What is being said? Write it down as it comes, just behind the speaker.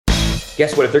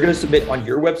guess what? If they're going to submit on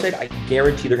your website, I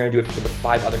guarantee they're going to do it for the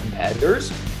 5 other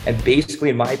competitors. And basically,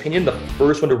 in my opinion, the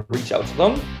first one to reach out to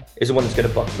them is the one that's going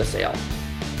to book the sale.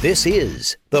 This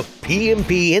is the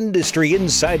PMP Industry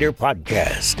Insider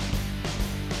Podcast.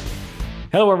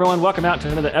 Hello, everyone. Welcome out to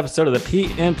another episode of the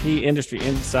PMP Industry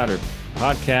Insider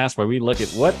Podcast, where we look at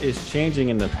what is changing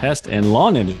in the pest and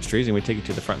lawn industries, and we take you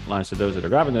to the front lines to those that are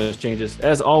driving those changes.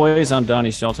 As always, I'm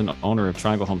Donnie Shelton, owner of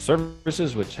Triangle Home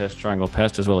Services, which has Triangle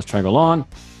Pest as well as Triangle Lawn.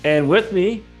 And with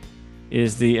me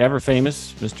is the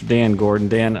ever-famous Mr. Dan Gordon.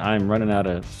 Dan, I'm running out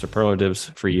of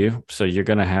superlatives for you, so you're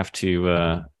going to have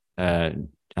to, I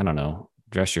don't know,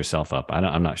 dress yourself up.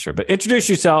 I'm not sure, but introduce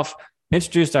yourself.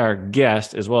 Introduce our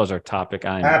guest as well as our topic.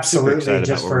 I'm absolutely.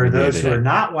 Just for those who are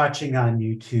not watching on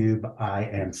YouTube, I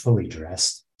am fully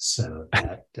dressed, so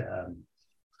that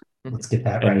let's get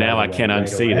that right. And now I can't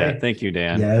unsee that. Thank you,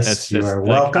 Dan. Yes, you are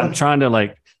welcome. I'm trying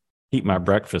to eat my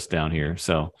breakfast down here,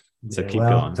 so keep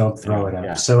going. Don't throw it up.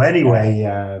 Yeah. So anyway,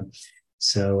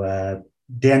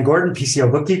 Dan Gordon, PCO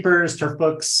bookkeepers, turf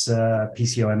books,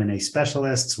 PCO M&A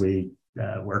specialists. We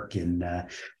work in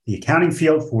the accounting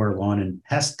field for lawn and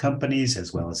pest companies,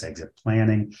 as well as exit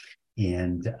planning.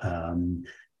 And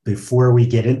before we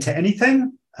get into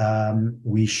anything,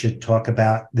 we should talk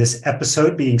about this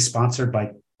episode being sponsored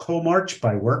by CoalMarch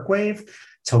by WorkWave.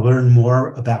 To learn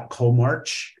more about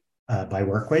CoalMarch by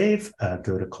WorkWave,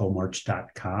 go to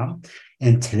coalmarch.com.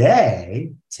 And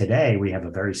today we have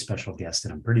a very special guest,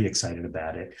 and I'm pretty excited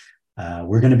about it.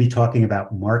 We're going to be talking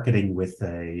about marketing with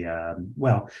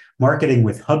marketing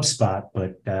with HubSpot,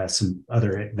 but some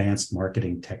other advanced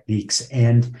marketing techniques.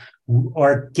 And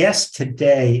our guest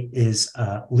today is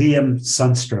Liam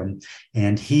Sundstrom,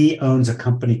 and he owns a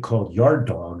company called Yard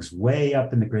Dogs way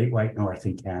up in the Great White North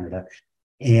in Canada.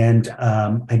 And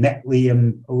I met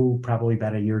Liam, probably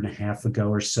about 1.5 years ago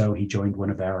or so. He joined one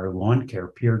of our lawn care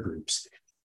peer groups.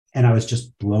 And I was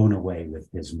just blown away with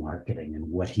his marketing and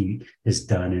what he has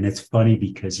done. And it's funny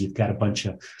because you've got a bunch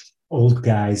of old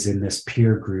guys in this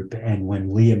peer group. And when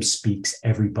Liam speaks,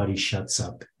 everybody shuts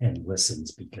up and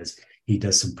listens because he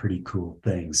does some pretty cool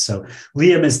things. So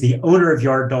Liam is the owner of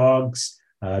Yard Dogs.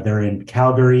 They're in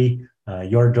Calgary.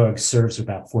 Yard Dogs serves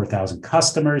about 4,000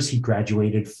 customers. He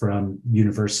graduated from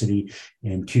university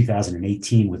in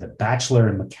 2018 with a bachelor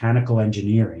in mechanical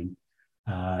engineering.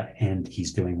 And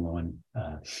he's doing lawn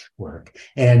work,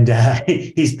 and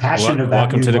he's passionate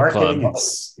about new marketing.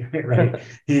 Right,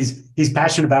 he's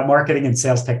passionate about marketing and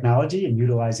sales technology and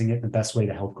utilizing it in the best way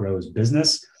to help grow his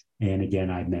business. And again,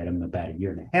 I met him about 1.5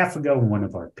 years ago in one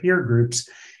of our peer groups,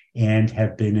 and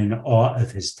have been in awe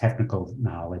of his technical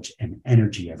knowledge and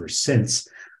energy ever since.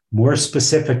 More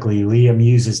specifically, Liam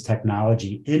uses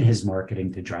technology in his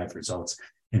marketing to drive results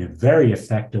in a very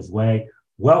effective way.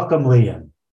 Welcome, Liam.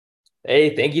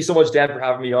 Hey, thank you so much, Dan, for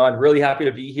having me on. Really happy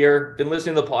to be here. Been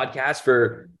listening to the podcast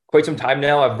for quite some time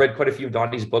now. I've read quite a few of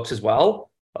Donnie's books as well.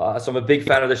 So I'm a big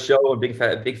fan of the show. I'm a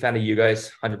big fan of you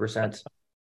guys, 100%.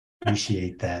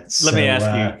 Appreciate that. Let me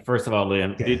ask you, first of all,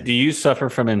 Liam, do you suffer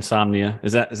from insomnia?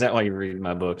 Is that why you're reading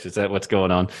my books? Is that what's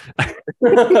going on?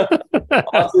 Honestly,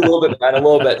 a little bit, man, a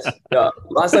little bit. Yeah.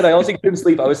 Last night, I honestly couldn't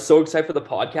sleep. I was so excited for the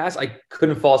podcast. I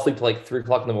couldn't fall asleep till 3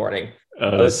 o'clock in the morning.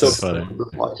 Oh, that's so funny.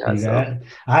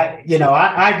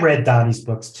 I read Donnie's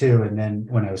books too, and then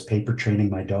when I was paper training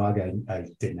my dog, I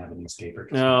didn't have a newspaper.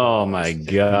 Oh my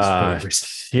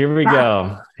gosh! Here we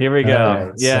go. Right,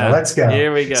 yeah, so let's go.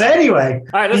 Here we go. So anyway,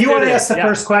 all right, do you want to ask the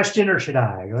first question, or should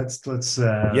I? Let's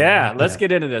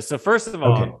get into this. So first of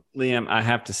all, Liam, I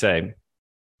have to say,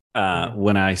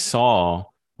 when I saw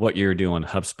what you're doing,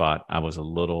 HubSpot, I was a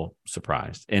little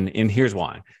surprised, and here's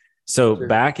why. So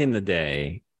back in the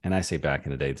day. And I say back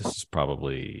in the day, this is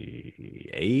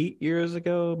probably 8 years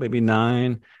ago, maybe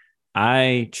 9.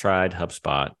 I tried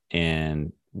HubSpot,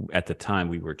 and at the time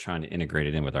we were trying to integrate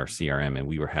it in with our CRM, and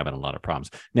we were having a lot of problems.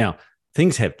 Now,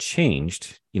 things have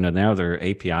changed. Now there are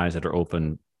APIs that are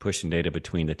open, pushing data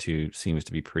between the two seems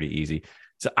to be pretty easy.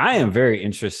 So I am very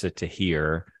interested to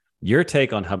hear your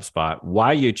take on HubSpot,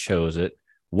 why you chose it,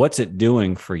 what's it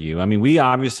doing for you? I mean,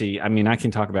 I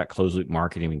can talk about closed loop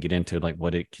marketing and get into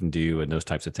what it can do and those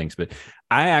types of things, but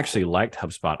I actually liked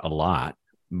HubSpot a lot,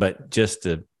 but just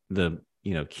the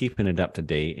keeping it up to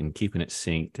date and keeping it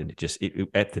synced. And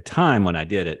at the time when I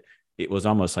did it, it was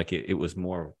almost like it was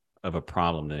more of a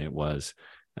problem than it was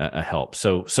a help.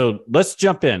 So let's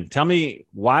jump in. Tell me,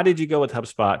 why did you go with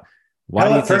HubSpot?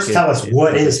 Tell us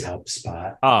what is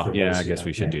HubSpot. Oh, yeah, I guess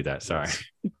we should do that. Sorry.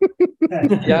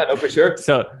 Yeah, no, for sure.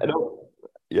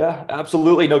 Yeah,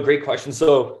 absolutely. No, great question.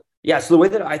 So the way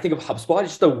that I think of HubSpot is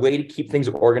just a way to keep things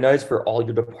organized for all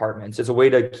your departments. It's a way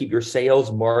to keep your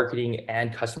sales, marketing,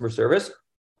 and customer service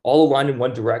all aligned in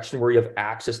one direction where you have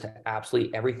access to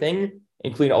absolutely everything,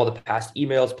 including all the past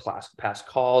emails, past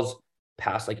calls,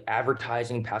 past like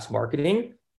advertising, past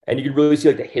marketing. And you can really see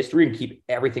like the history and keep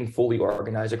everything fully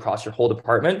organized across your whole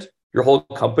department, your whole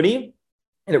company.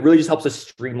 And it really just helps us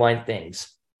streamline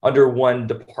things under one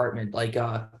department. Like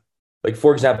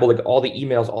for example, like all the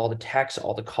emails, all the texts,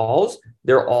 all the calls,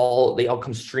 they all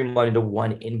come streamlined into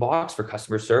one inbox for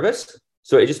customer service.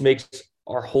 So it just makes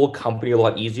our whole company a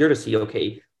lot easier to see,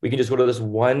 okay, we can just go to this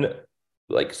one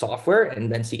like software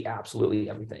and then see absolutely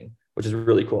everything, which is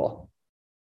really cool.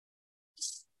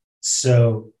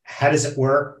 So how does it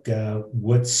work?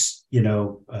 What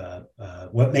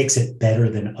makes it better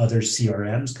than other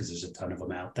CRMs? Because there's a ton of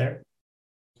them out there.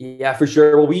 Yeah, for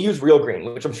sure. Well, we use Real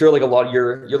Green, which I'm sure like a lot of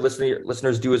your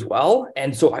listeners do as well.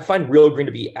 And so I find Real Green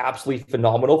to be absolutely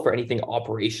phenomenal for anything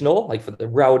operational, like for the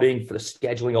routing, for the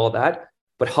scheduling, all of that.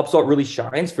 But HubSpot really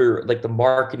shines for like the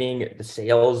marketing, the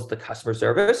sales, the customer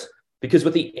service, because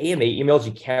with the AMA emails,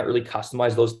 you can't really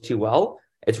customize those too well.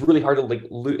 It's really hard to like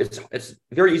lose. It's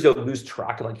very easy to lose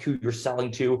track of like who you're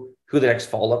selling to, who the next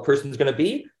follow-up person is going to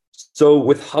be. So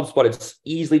with HubSpot, it's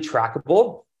easily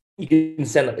trackable. You can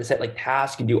set like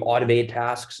tasks and do automated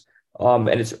tasks. And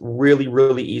it's really,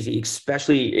 really easy,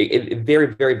 especially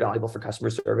very, very valuable for customer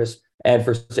service and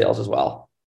for sales as well.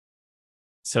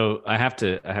 So I have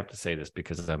to say this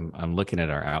because I'm looking at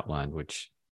our outline,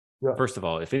 which first of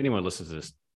all, if anyone listens to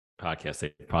this podcast, they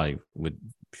probably would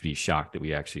be shocked that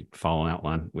we actually follow an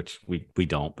outline, which we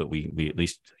don't, but we at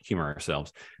least humor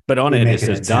ourselves. But on it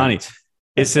says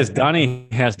Donnie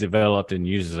has developed and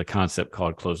uses a concept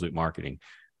called closed loop marketing.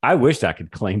 I wish I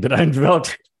could claim that I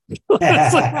developed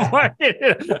I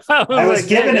was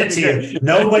giving it to you.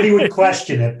 Nobody would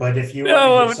question it, but if you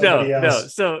no.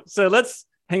 So let's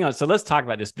hang on. So let's talk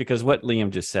about this, because what Liam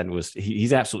just said was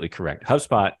he's absolutely correct.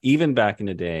 HubSpot, even back in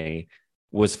the day,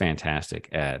 was fantastic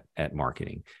at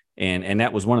marketing. And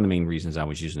that was one of the main reasons I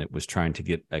was using it, was trying to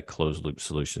get a closed loop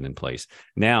solution in place.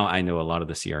 Now I know a lot of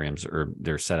the CRMs are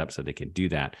they're set up so they can do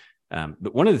that.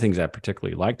 But one of the things I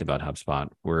particularly liked about HubSpot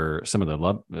were some of the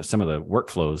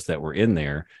workflows that were in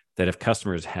there, that if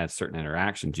customers had certain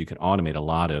interactions, you could automate a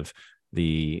lot of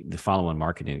the follow-on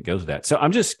marketing that goes with that. So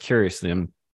I'm just curious,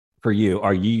 then, for you,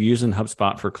 are you using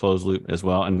HubSpot for closed loop as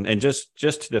well? And just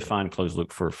to define closed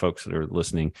loop for folks that are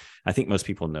listening, I think most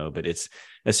people know, but it's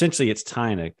essentially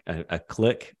tying a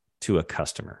click to a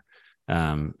customer.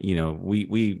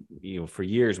 We for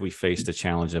years we faced the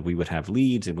challenge of we would have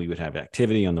leads and we would have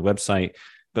activity on the website,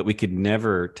 but we could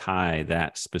never tie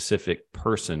that specific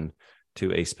person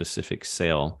to a specific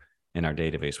sale in our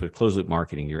database. With closed loop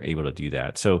marketing, you're able to do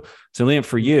that. So Liam,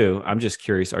 for you, I'm just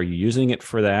curious, are you using it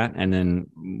for that? And then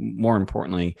more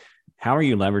importantly, how are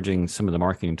you leveraging some of the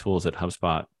marketing tools that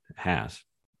HubSpot has?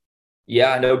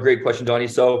 Yeah, no, great question, Donnie.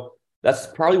 So that's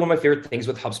probably one of my favorite things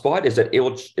with HubSpot is that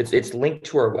it's linked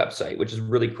to our website, which is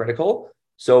really critical.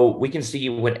 So we can see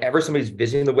whenever somebody's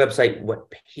visiting the website,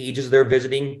 what pages they're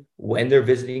visiting, when they're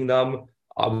visiting them.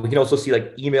 We can also see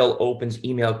like email opens,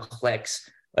 email clicks,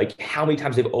 like how many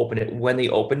times they've opened it, when they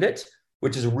opened it,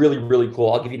 which is really, really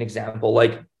cool. I'll give you an example.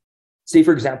 Like, say,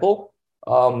 for example,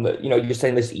 you're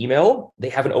sending this email, they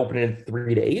haven't opened it in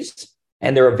 3 days,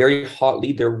 and they're a very hot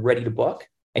lead, they're ready to book.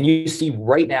 And you see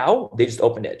right now, they just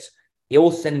opened it. It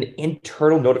will send an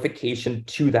internal notification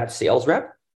to that sales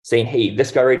rep saying, hey,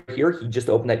 this guy right here, he just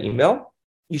opened that email.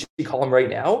 You should call him right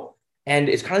now. And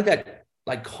it's kind of that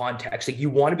like context. Like you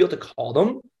want to be able to call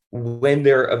them when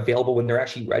they're available, when they're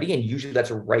actually ready. And usually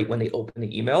that's right when they open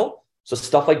the email. So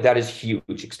stuff like that is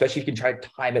huge, especially if you can try to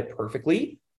time it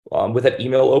perfectly. With that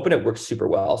email open, it works super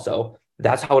well. So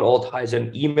that's how it all ties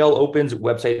in. Email opens,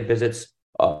 website visits.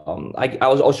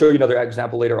 I'll show you another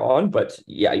example later on, but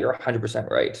yeah, you're 100%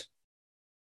 right.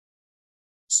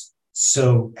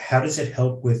 So how does it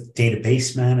help with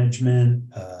database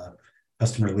management,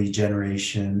 customer lead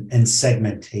generation, and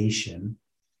segmentation?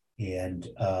 And,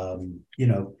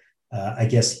 I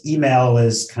guess email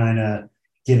is kind of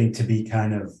getting to be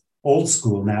kind of old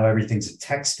school. Now everything's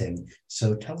texting.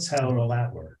 So tell us how all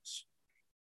that works.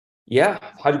 Yeah,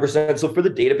 100%. So for the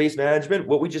database management,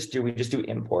 what we just do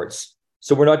imports.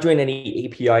 So we're not doing any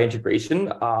API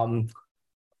integration.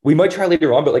 We might try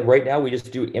later on, but like right now, we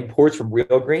just do imports from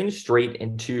Real Green straight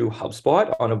into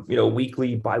HubSpot on a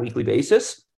weekly, bi-weekly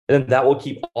basis. And then that will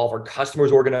keep all of our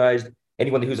customers organized.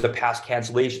 Anyone who's a past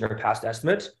cancellation or past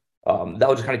estimate, that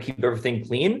will just kind of keep everything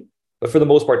clean. But for the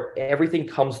most part, everything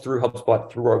comes through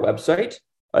HubSpot through our website.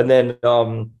 And then,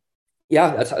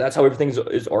 that's how everything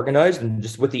is organized. And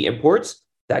just with the imports,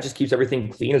 that just keeps everything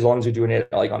clean as long as you're doing it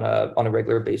like on a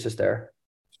regular basis there.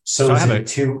 So is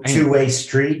it a two-way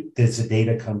street? Does the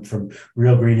data come from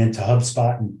Real Green into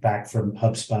HubSpot and back from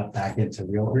HubSpot back into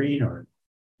Real Green, or?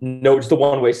 No, just a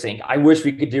one-way sync. I wish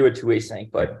we could do a two-way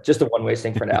sync, but just a one-way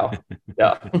sync for now.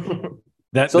 Yeah.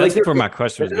 That's where my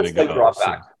question was going to go.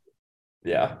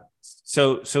 Yeah.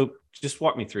 So just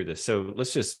walk me through this. So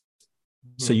let's just,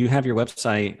 so you have your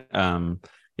website.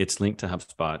 It's linked to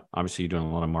HubSpot. Obviously, you're doing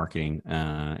a lot of marketing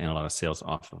and a lot of sales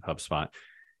off of HubSpot.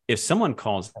 If someone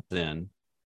calls in,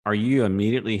 are you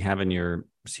immediately having your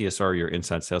CSR, your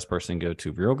inside salesperson, go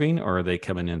to Real Green, or are they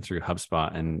coming in through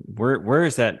HubSpot? And where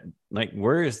is that? Like,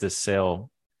 where is the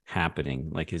sale happening?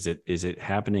 Like, is it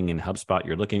happening in HubSpot?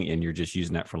 You're looking and you're just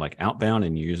using that for like outbound,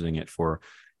 and you're using it for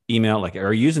email. Like,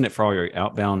 are you using it for all your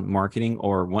outbound marketing,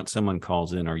 or once someone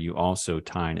calls in, are you also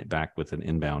tying it back with an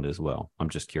inbound as well? I'm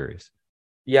just curious.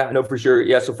 Yeah, no, for sure.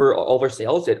 Yeah. So for all of our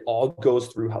sales, it all goes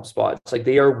through HubSpot. It's like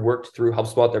they are worked through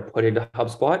HubSpot. They're put into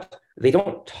HubSpot. They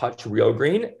don't touch Real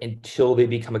Green until they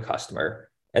become a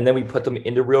customer. And then we put them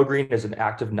into Real Green as an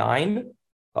active 9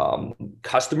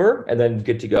 customer, and then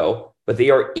good to go. But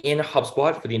they are in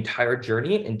HubSpot for the entire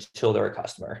journey until they're a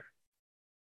customer.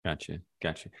 Gotcha.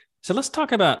 So let's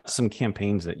talk about some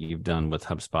campaigns that you've done with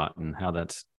HubSpot and how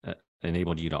that's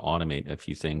enabled you to automate a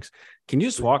few things. Can you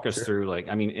just walk us through, like,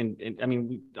 I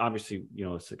mean, obviously,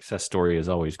 a success story is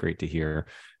always great to hear,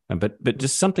 but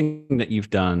just something that you've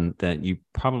done that you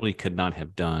probably could not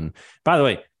have done. By the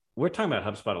way, we're talking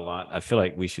about HubSpot a lot. I feel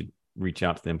like we should reach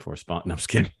out to them for a spot. No, I'm just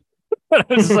kidding.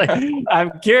 But I was like,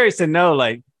 I'm curious to know,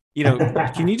 like,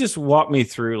 can you just walk me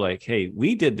through, like, hey,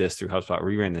 we did this through HubSpot.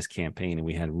 We ran this campaign and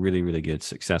we had really, really good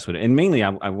success with it. And mainly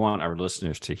I want our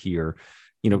listeners to hear,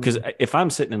 because if I'm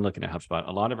sitting and looking at HubSpot,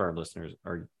 a lot of our listeners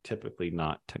are typically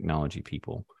not technology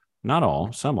people. Not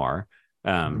all, some are.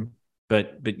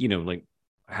 But like,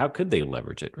 how could they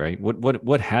leverage it, right?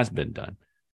 What has been done?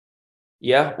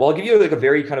 Yeah, well, I'll give you like a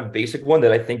very kind of basic one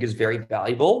that I think is very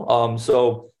valuable.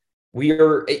 So we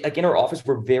are, like, in our office,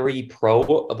 we're very pro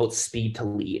about speed to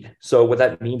lead. So what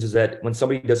that means is that when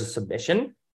somebody does a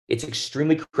submission, it's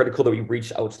extremely critical that we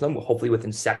reach out to them, hopefully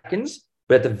within seconds,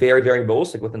 but at the very, very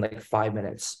most, like within like 5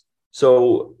 minutes.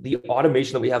 So the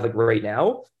automation that we have like right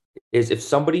now is if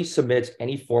somebody submits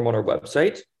any form on our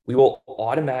website, we will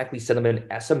automatically send them an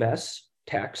SMS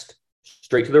text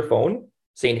straight to their phone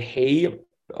saying, hey,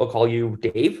 I'll call you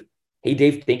Dave. Hey,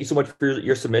 Dave, thank you so much for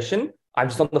your submission. I'm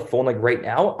just on the phone like right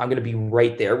now. I'm going to be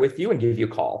right there with you and give you a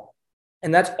call.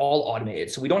 And that's all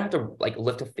automated. So we don't have to like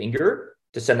lift a finger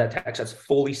to send that text. That's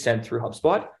fully sent through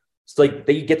HubSpot. It's like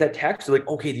they get that text. They're like,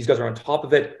 okay, these guys are on top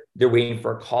of it. They're waiting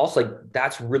for a call. So like,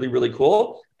 that's really, really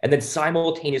cool. And then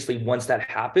simultaneously, once that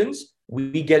happens,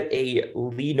 we get a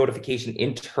lead notification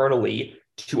internally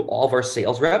to all of our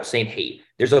sales reps saying, hey,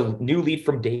 there's a new lead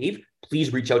from Dave.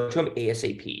 Please reach out to him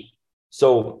ASAP.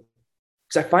 So,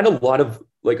 because I find a lot of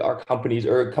like our companies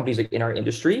or companies like in our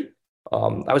industry,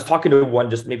 I was talking to one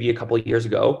just maybe a couple of years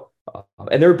ago,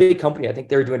 and they're a big company. I think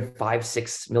they're doing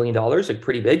 $5-6 million, like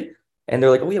pretty big. And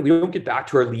they're like, oh yeah, we don't get back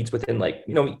to our leads within like,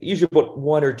 usually about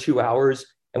 1 or 2 hours,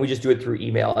 and we just do it through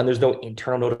email, and there's no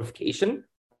internal notification.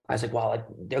 I was like, wow, like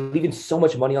they're leaving so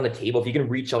much money on the table if you can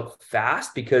reach out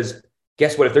fast, because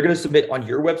guess what? If they're going to submit on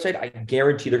your website, I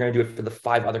guarantee they're going to do it for the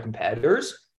 5 other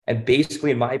competitors. And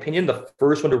basically, in my opinion, the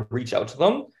first one to reach out to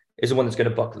them is the one that's going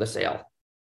to book the sale.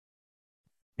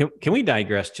 Can we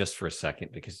digress just for a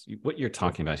second? Because what you're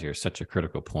talking about here is such a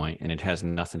critical point, and it has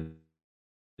nothing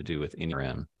to do with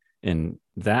NRM. And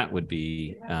that would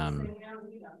be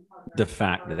the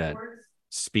fact that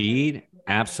speed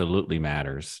absolutely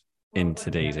matters in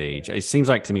today's age. It seems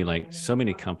like to me like so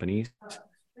many companies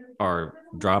are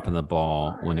dropping the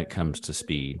ball when it comes to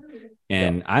speed.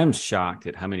 And I'm shocked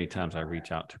at how many times I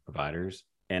reach out to providers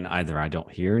and either I don't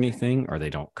hear anything or they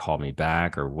don't call me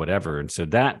back or whatever. And so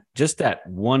that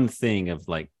one thing of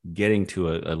like getting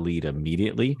to a lead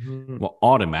immediately will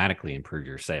automatically improve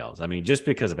your sales. I mean, just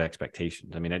because of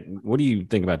expectations. I mean, what do you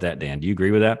think about that, Dan? Do you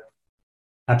agree with that?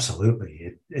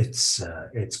 Absolutely. It's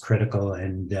critical.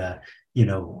 And,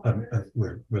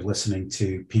 we're listening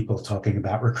to people talking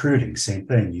about recruiting. Same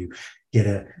thing. You get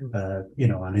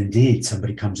on Indeed,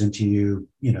 somebody comes into you,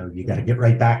 you got to get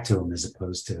right back to them as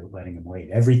opposed to letting them wait.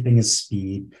 Everything is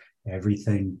speed.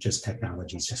 Everything, just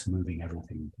technology is just moving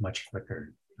everything much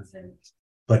quicker.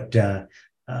 But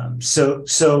so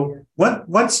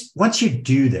once you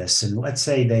do this, and let's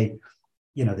say they,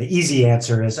 the easy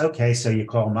answer is, okay, so you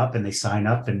call them up and they sign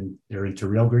up and they're into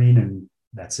Real Green and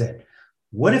that's it.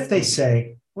 What if they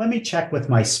say, let me check with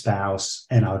my spouse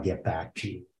and I'll get back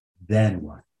to you? Then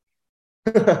what?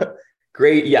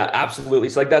 Great. Yeah, absolutely.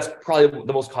 So like, that's probably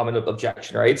the most common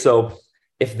objection, right? So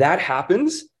if that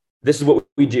happens, this is what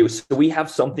we do. So we have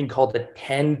something called the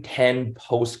 10-10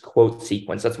 post quote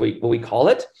sequence. That's what we call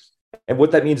it. And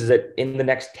what that means is that in the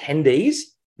next 10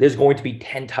 days, there's going to be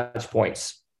 10 touch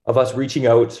points of us reaching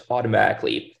out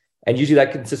automatically. And usually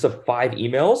that consists of 5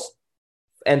 emails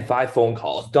and 5 phone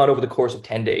calls done over the course of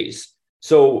 10 days.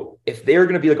 So if they're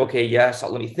going to be like, okay, yes,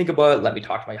 let me think about it. Let me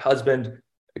talk to my husband,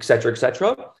 et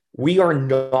cetera, we are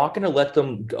not going to let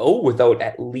them go without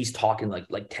at least talking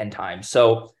like 10 times.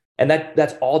 So, and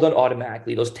that's all done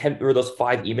automatically. Those 10 or those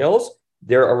 5 emails,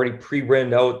 they're already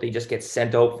pre-written out. They just get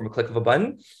sent out from a click of a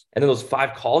button. And then those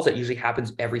 5 calls, that usually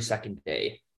happens every second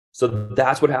day. So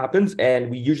that's what happens. And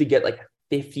we usually get like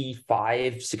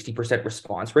 55-60%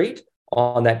 response rate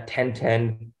on that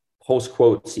 10-10 post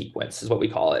quote sequence is what we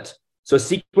call it. So a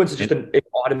sequence is just an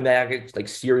automatic like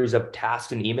series of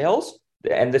tasks and emails.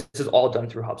 And this is all done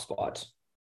through HubSpot.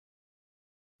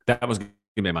 That was going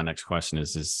to be my next question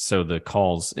is so the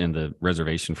calls and the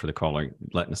reservation for the call, like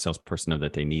letting the salesperson know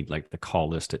that they need like the call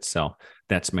list itself,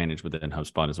 that's managed within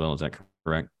HubSpot as well. Is that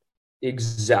correct?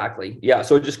 Exactly. Yeah.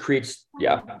 So it just creates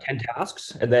 10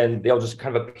 tasks, and then they'll just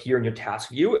kind of appear in your task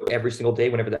view every single day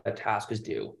whenever that task is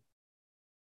due.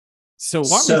 So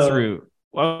walk me through.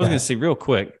 Well, I was going to say real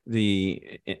quick,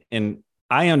 and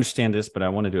I understand this, but I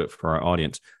want to do it for our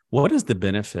audience. What is the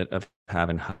benefit of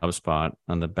having HubSpot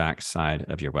on the back side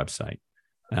of your website?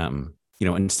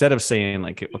 Instead of saying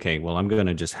like, okay, well, I'm going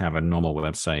to just have a normal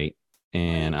website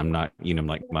and I'm not,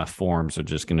 like my forms are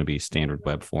just going to be standard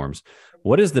web forms.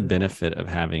 What is the benefit of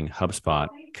having HubSpot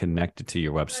connected to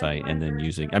your website and then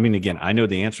using, I mean, again, I know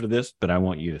the answer to this, but I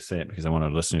want you to say it because I want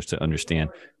our listeners to understand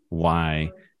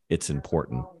why it's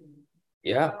important.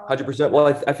 Yeah, 100%. Well,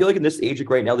 I feel like in this age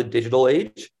right now, the digital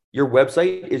age, your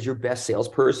website is your best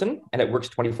salesperson and it works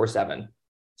 24/7.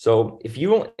 So if you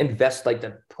don't invest like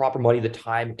the proper money, the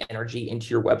time, energy into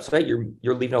your website,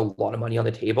 you're leaving a lot of money on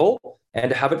the table. And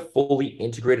to have it fully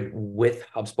integrated with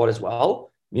HubSpot as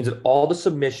well means that all the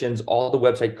submissions, all the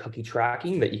website cookie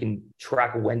tracking that you can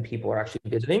track when people are actually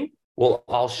visiting will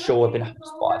all show up in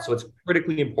HubSpot. So it's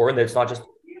critically important that it's not just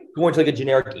going to like a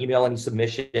generic email and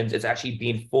submissions. It's actually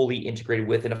being fully integrated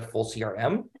within a full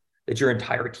CRM that your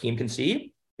entire team can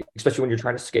see, especially when you're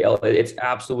trying to scale. It's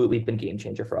absolutely been game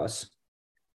changer for us.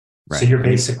 Right. So you're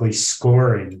basically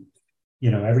scoring,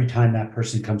 every time that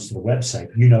person comes to the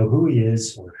website, who he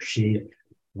is or she,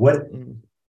 what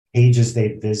pages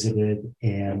they visited,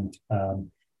 and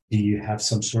do you have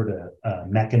some sort of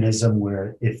mechanism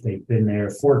where if they've been there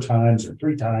 4 times or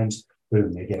 3 times,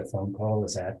 boom, they get a phone call?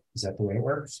 Is that the way it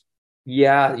works?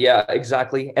 Yeah,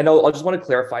 exactly. And I'll just want to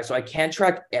clarify. So I can't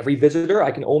track every visitor.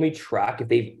 I can only track if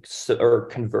they've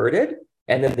converted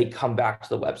and then they come back to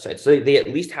the website. So they at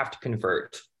least have to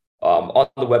convert on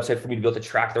the website for me to be able to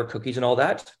track their cookies and all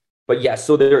that. But yes,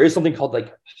 so there is something called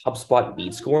like HubSpot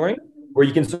lead scoring, where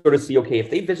you can sort of see, okay,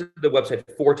 if they visited the website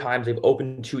 4 times, they've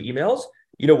opened 2 emails,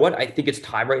 you know what? I think it's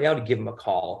time right now to give them a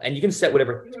call. And you can set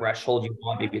whatever threshold you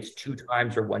want. Maybe it's 2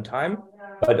 times or 1 time,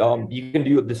 but you can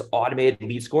do this automated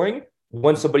lead scoring.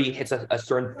 Once somebody hits a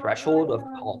certain threshold of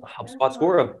HubSpot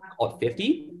score of call it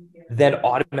 50, then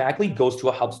automatically goes to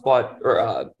a HubSpot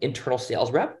or internal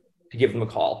sales rep to give them a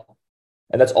call.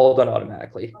 And that's all done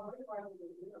automatically.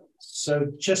 So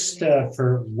just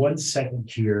for 1 second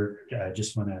here, I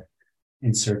just want to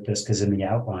insert this because in the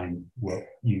outline, what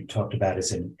you talked about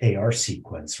is an AR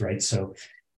sequence, right? So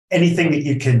anything that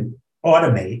you can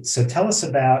automate. So tell us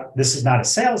about, this is not a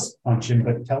sales function,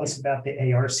 but tell us about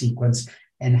the AR sequence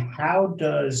and how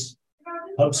does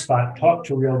HubSpot talk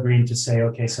to Real Green to say,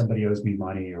 okay, somebody owes me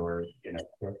money, or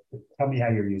tell me how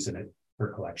you're using it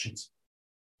for collections.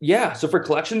 Yeah, so for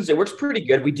collections, it works pretty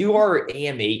good. We do our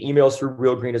AMA emails through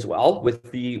Real Green as well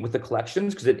with the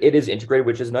collections because it is integrated,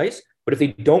 which is nice. But if they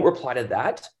don't reply to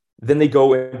that, then they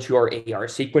go into our AR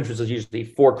sequence, which is usually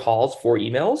 4 calls, 4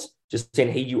 emails, just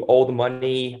saying, hey, you owe the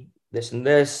money, this and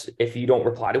this. If you don't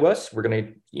reply to us, we're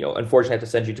going to, unfortunately have to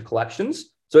send you to collections.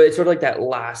 So it's sort of like that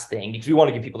last thing because we want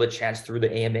to give people the chance through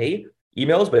the AMA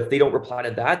emails. But if they don't reply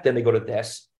to that, then they go to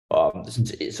this.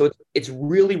 So it's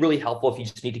really, really helpful if you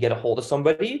just need to get a hold of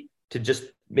somebody to just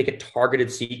make a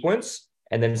targeted sequence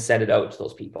and then send it out to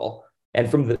those people. And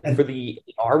for the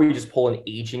AR, we just pull an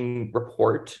aging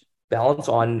report balance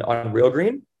on Real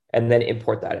Green and then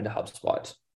import that into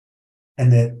HubSpot.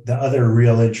 And the other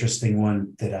real interesting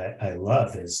one that I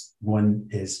love is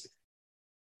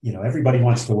everybody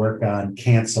wants to work on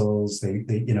cancels. They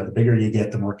the bigger you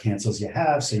get, the more cancels you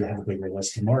have. So you have a bigger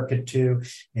list to market to,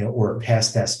 or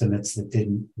past estimates that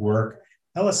didn't work.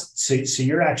 Tell us, so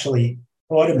you're actually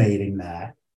automating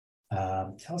that.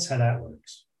 Tell us how that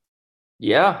works.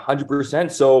 Yeah,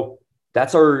 100%. So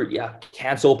That's our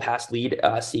cancel past lead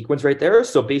sequence right there.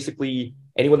 So basically,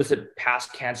 anyone that's at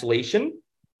past cancellation,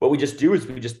 what we just do is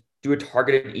we just do a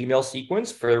targeted email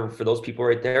sequence for those people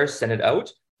right there, send it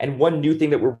out. And one new thing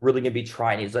that we're really going to be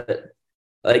trying is that,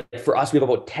 like for us, we have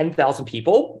about 10,000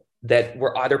 people that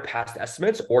were either past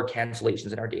estimates or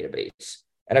cancellations in our database.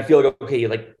 And I feel like, okay,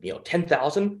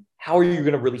 10,000, how are you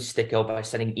going to really stick out by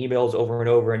sending emails over and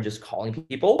over and just calling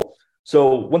people?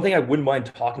 So one thing I wouldn't mind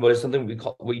talking about is something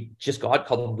we just got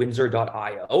called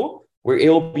Windsor.io, where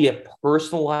it'll be a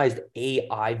personalized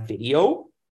AI video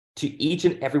to each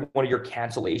and every one of your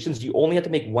cancellations. You only have to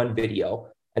make one video,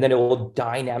 and then it will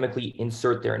dynamically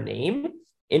insert their name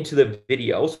into the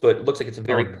video. So it looks like it's a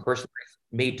very personalized,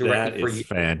 made directly for you. That is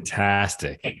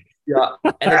fantastic. Yeah.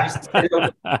 And then you send it over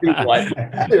to people.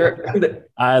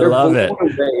 I love it.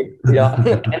 Away. Yeah.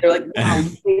 And they're like, wow,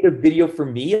 you made a video for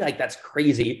me? Like, that's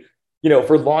crazy.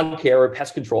 For lawn care or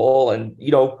pest control. And,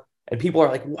 and people are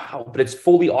like, wow, but it's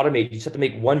fully automated. You just have to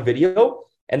make one video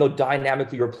and they'll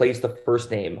dynamically replace the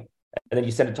first name. And then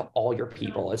you send it to all your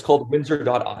people. It's called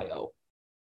Windsor.io.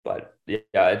 But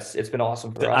yeah, it's been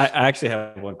awesome for us. I actually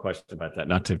have one question about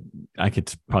that. I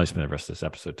could probably spend the rest of this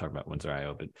episode talking about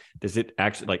Windsor.io, but does it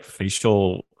actually like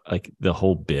facial, like the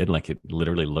whole bid, like it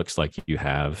literally looks like you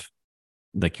have,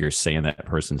 like you're saying that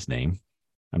person's name?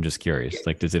 I'm just curious.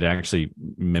 Like, does it actually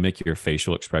mimic your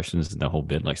facial expressions in the whole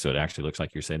bid? Like, so it actually looks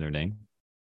like you're saying their name?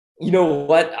 You know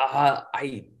what?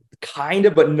 I kind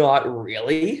of, but not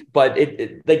really. But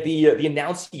it like the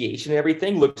enunciation and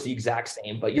everything looks the exact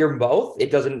same. But your mouth,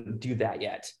 it doesn't do that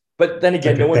yet. But then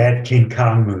again, like bad King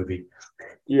Kong movie.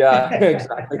 Yeah,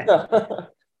 exactly.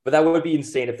 But that would be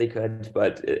insane if they could.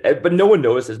 But no one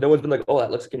notices. No one's been like, oh,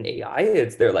 that looks like an AI.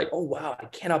 They're like, oh wow, I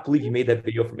cannot believe you made that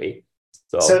video for me.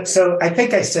 So I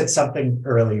think I said something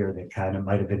earlier that kind of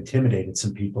might have intimidated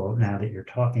some people. Now that you're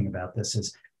talking about this,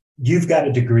 is you've got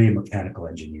a degree in mechanical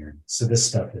engineering. So this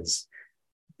stuff is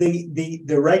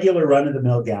the regular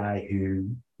run-of-the-mill guy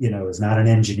who, is not an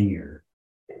engineer.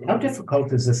 How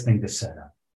difficult is this thing to set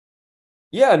up?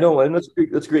 Yeah, no, and that's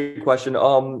a great question.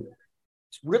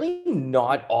 It's really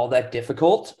not all that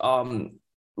difficult.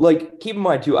 Like keep in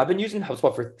mind too, I've been using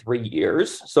HubSpot for 3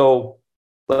 years. So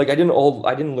like I didn't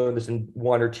learn this in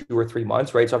 1 or 2 or 3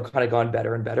 months, right? So I've kind of gone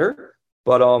better and better.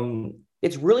 But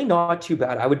it's really not too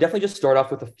bad. I would definitely just start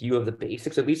off with a few of the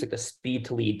basics, at least like the speed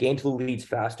to lead, gain to leads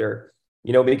faster,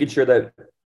 making sure that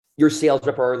your sales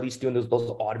rep are at least doing those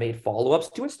automated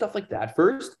follow-ups, doing stuff like that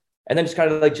first. And then just kind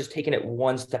of like just taking it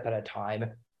one step at a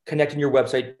time, connecting your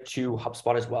website to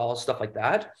HubSpot as well, stuff like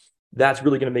that. That's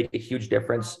really going to make a huge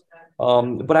difference.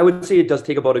 But I would say it does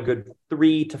take about a good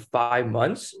 3 to 5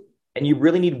 months. And you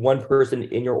really need one person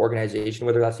in your organization,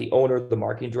 whether that's the owner or the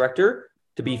marketing director,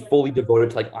 to be fully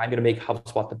devoted to like, I'm going to make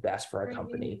HubSpot the best for our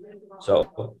company.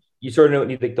 So you sort of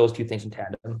need like those two things in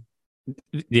tandem.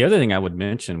 The other thing I would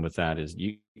mention with that is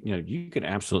you could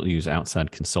absolutely use outside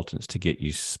consultants to get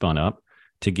you spun up,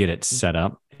 to get it set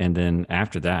up. And then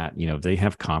after that, they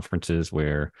have conferences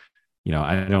where,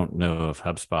 I don't know if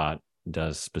HubSpot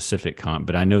does specific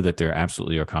but I know that there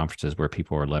absolutely are conferences where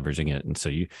people are leveraging it. And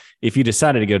so if you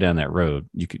decided to go down that road,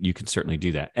 you could certainly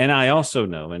do that. And I also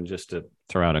know, and just to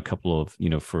throw out a couple of,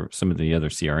 for some of the other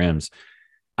CRMs,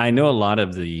 I know a lot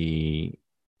of the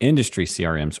industry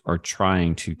CRMs are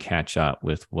trying to catch up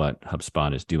with what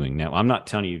HubSpot is doing. Now, I'm not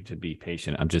telling you to be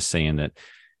patient. I'm just saying that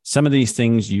some of these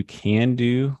things you can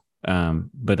do,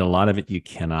 but a lot of it you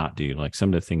cannot do. Like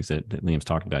some of the things that Liam's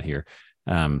talking about here,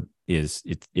 is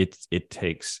it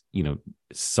takes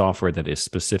software that is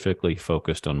specifically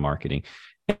focused on marketing.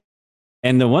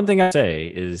 And the one thing I say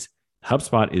is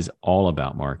HubSpot is all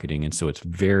about marketing, and so it's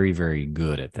very, very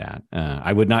good at that.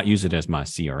 I would not use it as my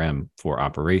CRM for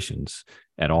operations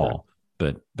at all,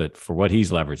 but for what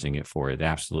he's leveraging it for, it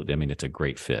absolutely. I mean, it's a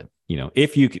great fit.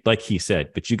 If you, like he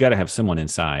said, but you got to have someone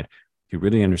inside who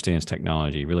really understands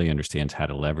technology, really understands how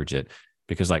to leverage it.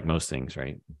 Because like most things,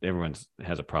 right? Everyone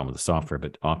has a problem with the software,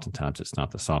 but oftentimes it's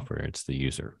not the software, it's the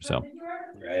user. So,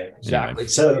 right, exactly. Anyway.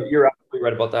 So you're absolutely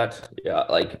right about that. Yeah,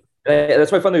 like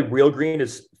that's why I find the Real Green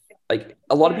is like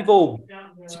a lot of people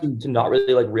seem to not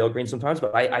really like Real Green sometimes,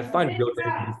 but I find Real Green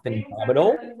to be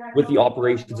phenomenal with the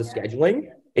operations of scheduling.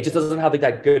 It just doesn't have like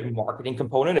that good marketing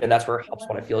component, and that's where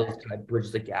HubSpot I feel kind of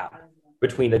bridges the gap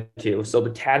between the two. So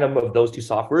the tandem of those two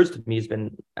softwares to me has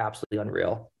been absolutely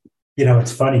unreal.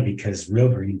 It's funny because Real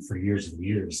Green for years and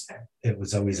years, it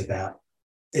was always about,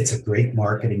 it's a great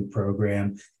marketing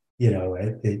program. They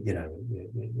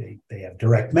have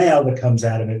direct mail that comes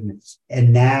out of it.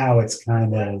 And now it's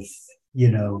kind of,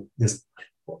 this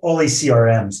all these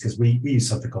CRMs, because we use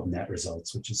something called Net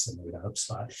Results, which is similar to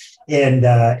HubSpot. And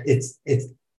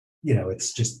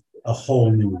it's just a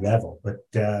whole new level.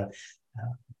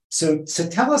 So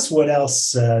tell us what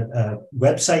else,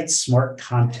 website smart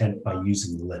content by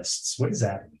using lists. What does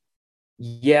that mean?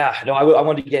 Yeah, no, I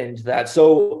wanted to get into that.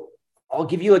 So I'll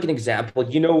give you like an example.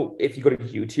 If you go to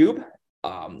YouTube,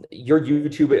 your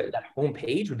YouTube, that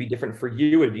homepage would be different for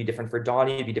you. It'd be different for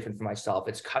Donnie. It'd be different for myself.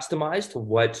 It's customized to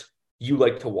what you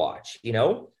like to watch.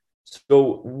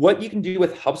 So what you can do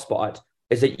with HubSpot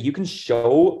is that you can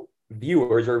show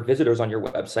viewers or visitors on your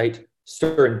website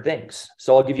certain things.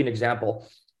 So I'll give you an example.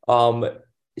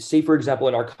 Say, for example,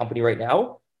 in our company right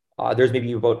now, there's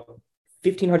maybe about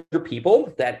 1,500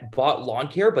 people that bought lawn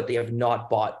care, but they have not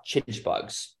bought chinch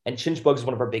bugs. And chinch bugs is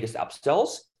one of our biggest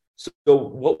upsells. So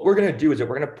what we're going to do is that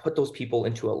we're going to put those people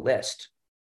into a list.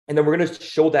 And then we're going to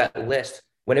show that list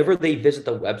whenever they visit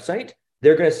the website.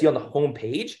 They're going to see on the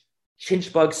homepage,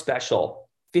 chinch bug special,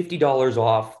 $50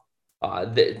 off,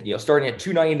 starting at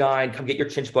 $2.99. Come get your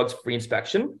chinch bugs free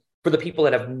inspection for the people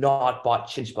that have not bought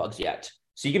chinch bugs yet.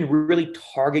 So you can really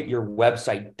target your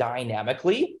website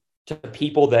dynamically to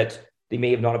people that they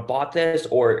may have not have bought this,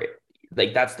 or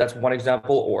like that's one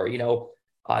example. Or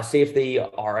say if they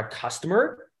are a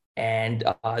customer and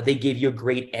they gave you a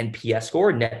great NPS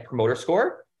score, Net Promoter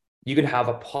Score, you can have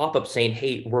a pop-up saying,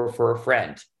 "Hey, refer a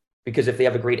friend," because if they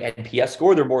have a great NPS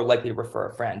score, they're more likely to refer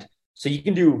a friend. So you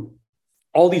can do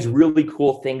all these really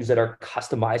cool things that are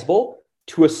customizable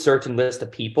to a certain list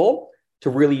of people to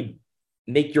really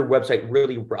make your website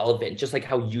really relevant, just like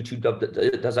how YouTube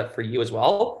does that for you as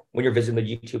well when you're visiting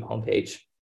the YouTube homepage.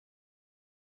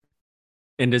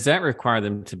 And does that require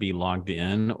them to be logged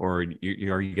in, or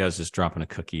are you guys just dropping a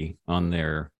cookie on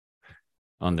their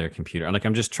computer? Like,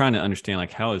 I'm just trying to understand,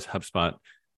 like, how is HubSpot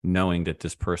knowing that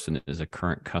this person is a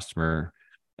current customer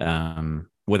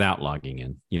without logging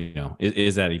in?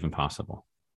 Is that even possible?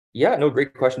 Yeah, no,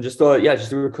 great question. Just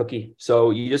through a cookie.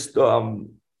 So you just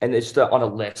and it's on a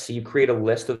list. So you create a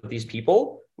list of these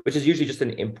people, which is usually just an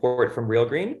import from Real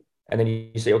Green. And then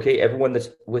you say, okay, everyone that's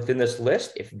within this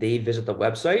list, if they visit the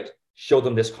website, show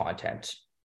them this content.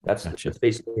 That's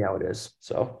basically how it is.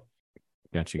 So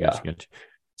Gotcha.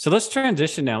 So let's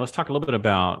transition now. Let's talk a little bit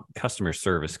about customer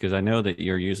service, because I know that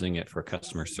you're using it for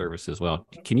customer service as well.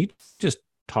 Can you just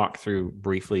talk through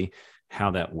briefly how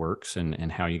that works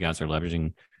and how you guys are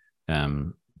leveraging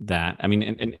that? I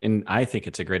mean, and I think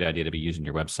it's a great idea to be using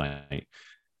your website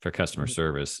for customer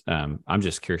service. I'm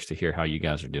just curious to hear how you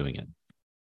guys are doing it.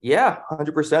 Yeah,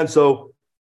 100%. So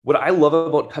what I love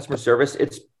about customer service,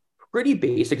 it's pretty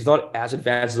basic. It's not as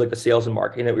advanced as like the sales and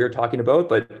marketing that we were talking about,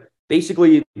 but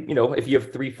basically, if you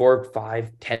have 3, 4,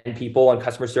 5, 10 people on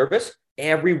customer service,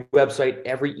 every website,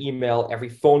 every email, every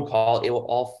phone call, it will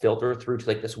all filter through to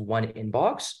like this one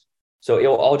inbox. So it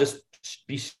will all just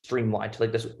be streamlined to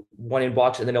like this one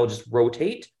inbox, and then it'll just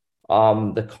rotate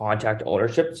the contact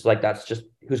ownership. So like that's just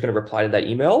who's going to reply to that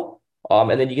email.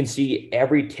 And then you can see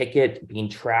every ticket being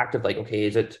tracked of like, okay,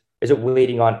 is it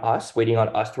waiting on us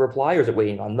to reply, or is it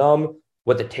waiting on them?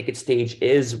 What the ticket stage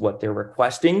is, what they're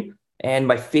requesting. And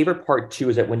my favorite part too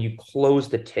is that when you close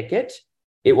the ticket,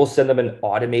 it will send them an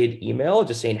automated email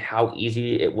just saying how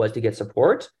easy it was to get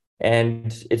support.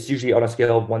 And it's usually on a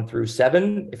scale of 1 through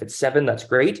 7. If it's 7, that's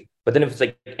great. But then if it's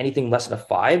like anything less than a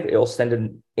 5, it'll send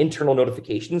an internal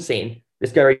notification saying,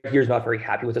 this guy right here is not very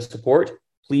happy with the support.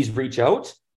 Please reach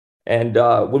out. And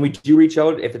when we do reach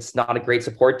out, if it's not a great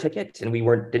support ticket and we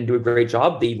didn't do a great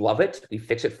job, they love it. We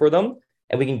fix it for them,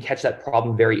 and we can catch that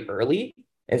problem very early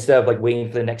instead of like waiting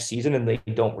for the next season and they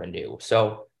don't renew.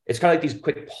 So it's kind of like these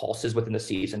quick pulses within the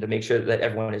season to make sure that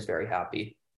everyone is very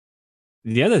happy.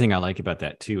 The other thing I like about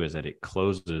that too is that it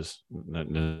closes.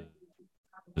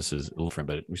 This is a little different,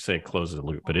 but we say it closes a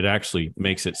loop, but it actually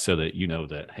makes it so that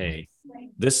that, hey,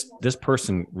 this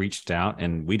person reached out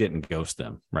and we didn't ghost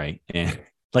them, right? And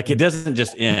like, it doesn't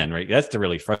just end, right? That's the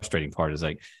really frustrating part, is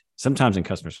like sometimes in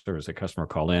customer service, a customer will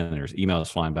call in and there's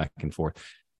emails flying back and forth,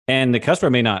 and the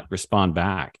customer may not respond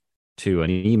back to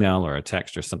an email or a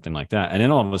text or something like that. And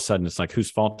then all of a sudden it's like, whose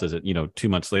fault is it, 2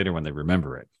 months later when they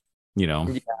remember it,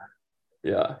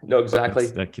 Yeah, no, exactly.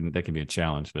 That can be a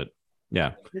challenge, but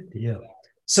yeah. Good deal.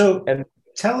 So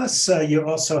tell us, you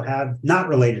also have, not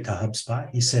related to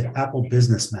HubSpot, you said Apple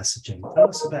Business Messaging. Tell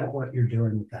us about what you're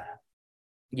doing with that.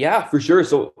 Yeah, for sure.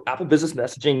 So Apple Business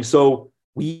Messaging. So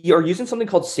we are using something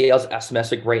called Sales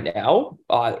SMS right now.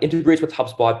 Integrates with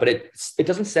HubSpot, but it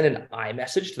doesn't send an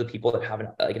iMessage to the people that have an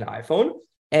iPhone.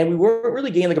 And we weren't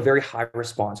really getting like a very high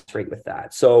response rate with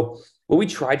that. So what we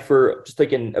tried for just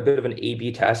like a bit of an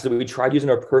A/B test, is we tried using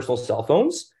our personal cell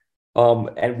phones,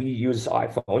 and we use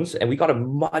iPhones, and we got a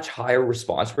much higher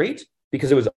response rate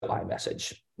because it was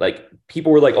iMessage. Like,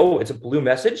 people were like, oh, it's a blue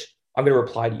message. I'm going to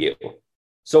reply to you.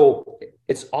 So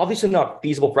it's obviously not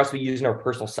feasible for us to be using our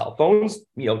personal cell phones,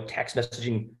 text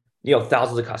messaging,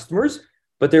 thousands of customers.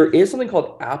 But there is something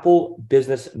called Apple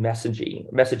Business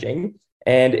Messaging,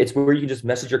 and it's where you can just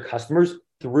message your customers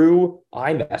through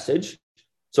iMessage.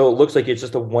 So it looks like it's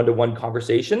just a one-to-one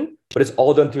conversation, but it's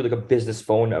all done through like a business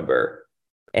phone number.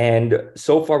 And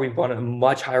so far, we've gotten a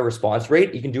much higher response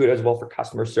rate. You can do it as well for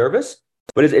customer service,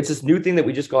 but it's this new thing that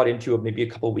we just got into maybe a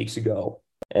couple of weeks ago.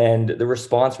 And the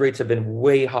response rates have been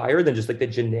way higher than just like the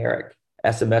generic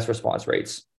SMS response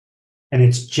rates. And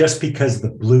it's just because of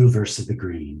the blue versus the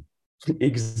green.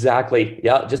 Exactly.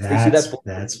 Yeah. Just they see that.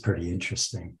 That's pretty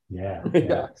interesting. Yeah.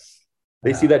 Yeah.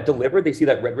 They see that delivered, they see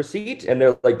that red receipt, and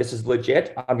they're like, this is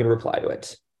legit. I'm going to reply to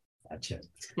it. Gotcha.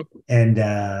 And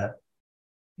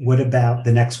what about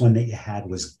the next one that you had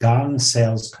was gong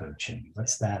sales coaching?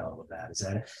 What's that all about? Is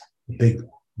that a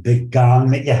big gong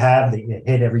that you have that you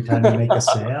hit every time you make a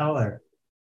sale? Or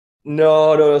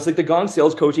No. It's like the gong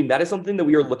sales coaching. That is something that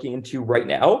we are looking into right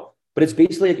now, but it's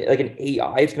basically like an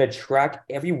AI. It's going to track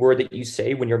every word that you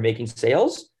say when you're making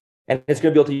sales, and it's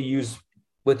going to be able to use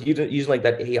using like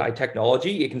that AI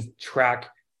technology. It can track,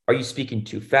 are you speaking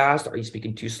too fast? Are you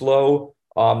speaking too slow?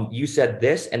 You said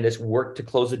this and this worked to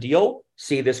close the deal.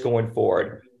 Say this going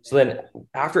forward. So then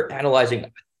after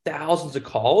analyzing thousands of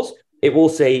calls, it will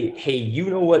say, hey, you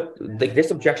know what, like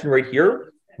this objection right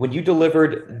here, when you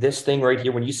delivered this thing right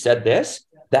here, when you said this,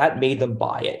 that made them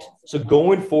buy it. So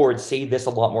going forward, say this a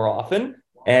lot more often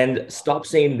and stop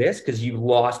saying this because you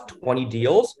lost 20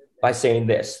 deals by saying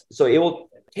this. So it will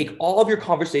take all of your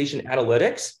conversation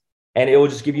analytics and it will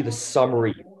just give you the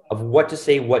summary of what to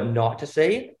say, what not to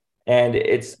say. And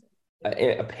it's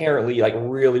apparently like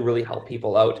really, really help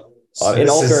people out. So in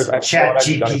all fairness, Chat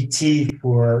GPT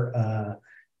for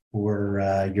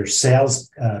your sales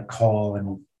call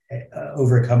and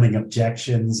overcoming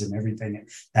objections and everything.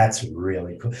 That's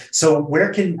really cool. So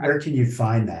where can you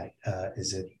find that?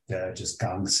 Is it just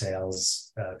Gong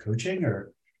Sales Coaching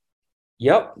or?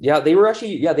 Yep. Yeah. They were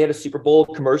actually, they had a Super Bowl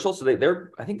commercial. So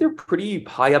I think they're pretty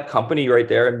high up company right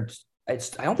there. And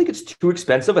I don't think it's too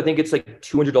expensive. I think it's like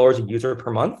 $200 a user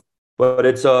per month, but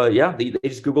it's, they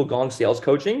just Google Gong Sales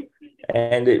Coaching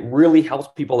and it really helps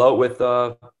people out with,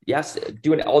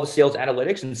 doing all the sales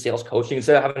analytics and sales coaching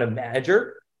instead of having a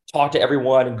manager talk to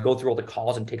everyone and go through all the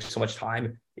calls and take so much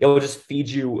time. It will just feed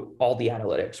you all the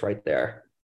analytics right there.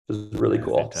 This is really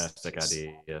cool. Fantastic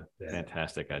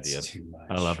idea.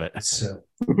 I love it.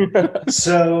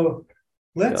 So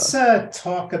let's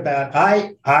talk about.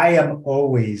 I am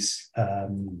always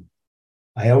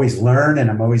I always learn and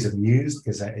I'm always amused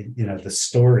because the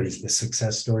stories, the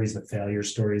success stories, the failure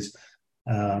stories.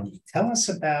 Tell us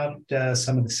about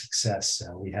some of the success.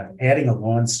 We have adding a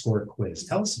lawn score quiz.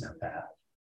 Tell us about that.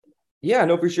 Yeah,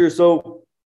 no, for sure. So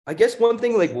I guess one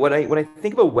thing, like when I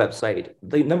think of a website,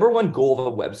 the number one goal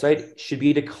of a website should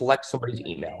be to collect somebody's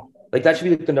email. Like that should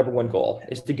be like the number one goal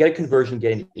is to get a conversion,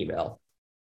 get an email.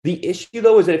 The issue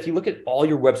though is that if you look at all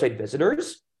your website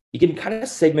visitors, you can kind of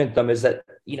segment them as that,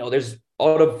 there's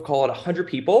out of call it 100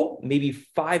 people, maybe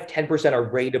 5-10% are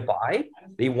ready to buy.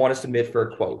 They want to submit for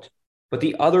a quote. But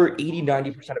the other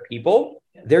 80-90% of people,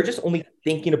 they're just only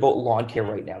thinking about lawn care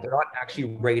right now. They're not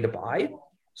actually ready to buy.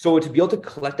 So to be able to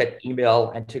collect that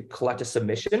email and to collect a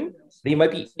submission, they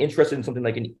might be interested in something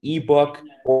like an ebook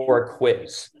or a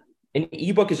quiz. An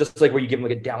ebook is just like where you give them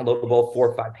like a downloadable 4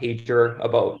 or 5 pager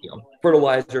about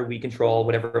fertilizer, weed control,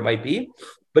 whatever it might be.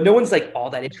 But no one's like all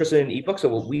that interested in an ebook. So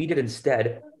what we did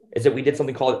instead is that we did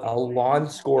something called a lawn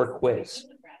score quiz.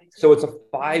 So it's a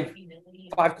five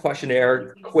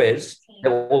questionnaire quiz that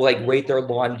will like rate their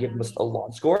lawn, give them a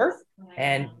lawn score,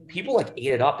 and people like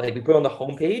ate it up. Like we put it on the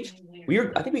homepage.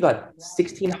 I think we got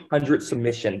 1,600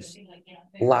 submissions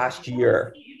last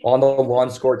year on the lawn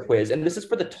score quiz. And this is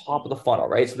for the top of the funnel,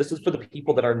 right? So this is for the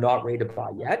people that are not ready to buy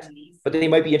yet, but they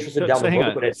might be interested down the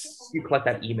road, but you collect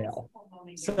that email.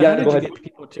 So how did you get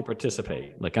people to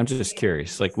participate? Like, I'm just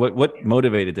curious, like what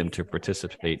motivated them to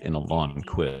participate in a lawn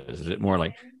quiz? Is it more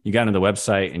like you got on the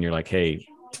website and you're like, hey,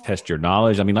 test your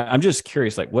knowledge? I mean, like, I'm just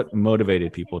curious, like what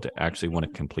motivated people to actually want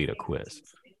to complete a quiz?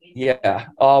 Yeah.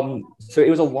 So it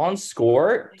was a lawn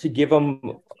score to give them,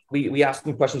 we asked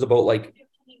them questions about like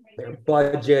their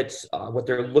budget, what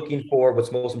they're looking for,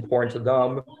 what's most important to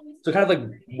them. So kind of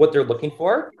like what they're looking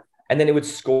for. And then it would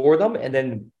score them and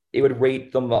then it would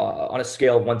rate them on a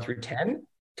scale of 1 through 10.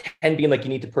 10 being like you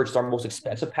need to purchase our most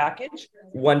expensive package.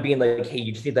 1 being like, hey,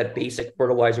 you just need that basic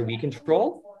fertilizer weed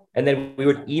control. And then we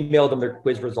would email them their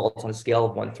quiz results on a scale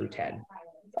of 1 through 10.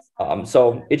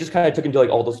 So it just kind of took into like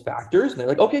all those factors. And they're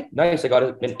like, okay, nice. I got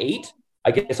an 8.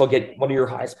 I guess I'll get one of your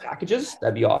highest packages.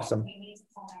 That'd be awesome.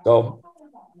 So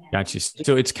Gotcha.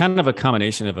 So it's kind of a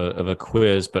combination of a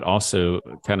quiz, but also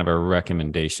kind of a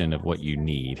recommendation of what you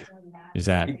need. Is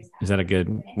that a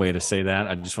good way to say that?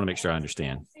 I just want to make sure I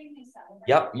understand.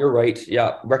 yep, you're right.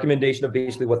 Yeah. Recommendation of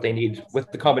basically what they need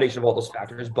with the combination of all those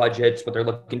factors, budgets, what they're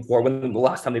looking for, when the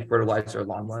last time they fertilized their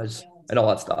lawn was, and all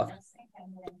that stuff.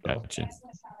 So, Gotcha.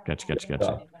 Gotcha.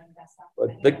 yeah.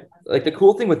 But the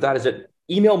cool thing with that is that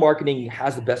email marketing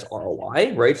has the best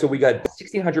ROI, right? So we got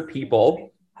 1,600 people,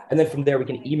 and then from there we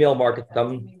can email market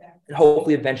them and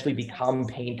hopefully eventually become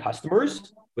paying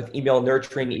customers with email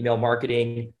nurturing, email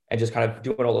marketing, and just kind of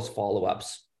doing all those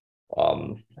follow-ups.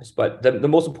 But the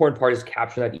most important part is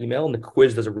capturing that email, and the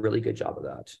quiz does a really good job of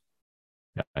that.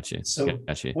 Gotcha. So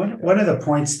Gotcha. one of the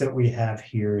points that we have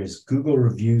here is Google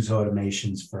reviews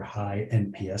automations for high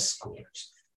NPS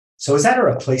scores. So is that a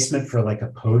replacement for like a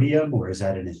podium, or is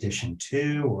that in addition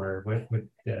to, or what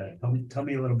tell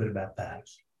me a little bit about that.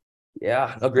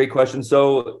 Yeah, a great question.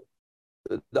 So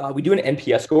we do an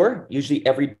NPS score usually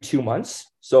every 2 months.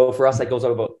 So for us, that goes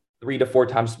out about 3 to 4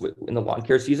 times in the lawn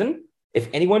care season. If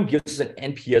anyone gives us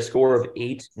an NPS score of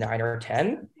 8, 9, or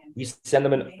 10, we send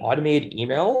them an automated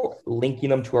email linking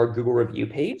them to our Google review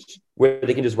page where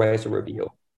they can just write us a review.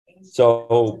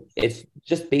 So it's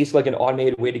just basically like an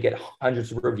automated way to get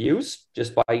hundreds of reviews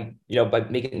just by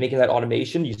making that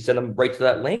automation. You send them right to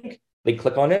that link, they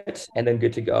click on it, and then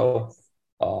good to go.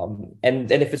 And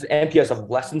then if it's an NPS of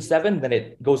less than 7, then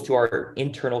it goes to our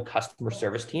internal customer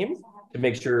service team to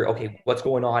make sure, okay, what's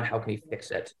going on? How can we fix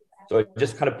it? So it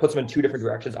just kind of puts them in 2 different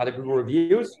directions, either Google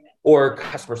reviews or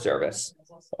customer service.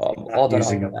 All done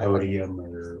using a podium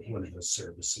or one of those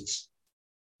services.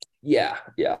 Yeah,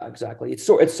 exactly. It's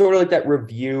sort of like that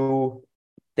review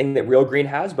thing that Real Green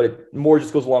has, but it more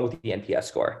just goes along with the NPS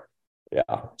score. Yeah.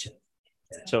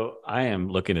 So I am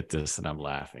looking at this and I'm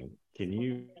laughing. Can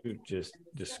you just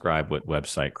describe what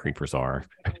website creepers are?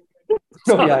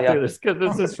 Yeah. This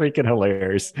is freaking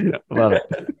hilarious. I love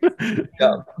it.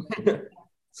 Yeah.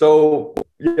 So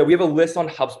we have a list on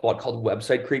HubSpot called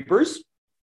website creepers.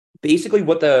 Basically,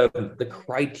 what the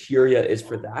criteria is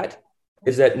for that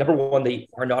is that number 1, they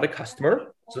are not a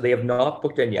customer, so they have not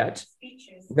booked in yet.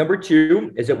 Number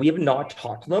 2 is that we have not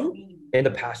talked to them in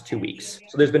the past 2 weeks.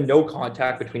 So there's been no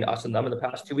contact between us and them in the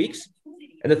past 2 weeks.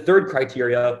 And the third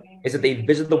criteria is that they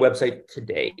visited the website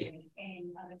today.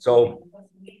 So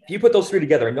if you put those 3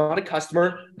 together, not a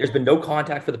customer, there's been no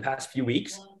contact for the past few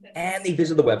weeks, and they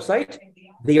visit the website,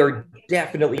 they are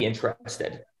definitely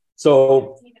interested.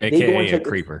 So AKA they go into a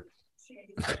creeper.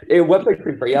 A website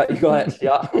creeper, yeah, you got it.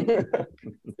 Yeah.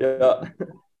 Yeah.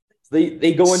 So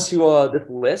they go into this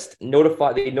list,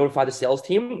 notify the sales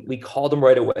team. We call them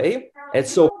right away. And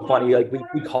it's so funny. Like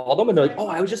we call them and they're like, "Oh,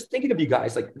 I was just thinking of you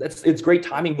guys. Like it's great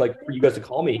timing, like for you guys to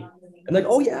call me." And like,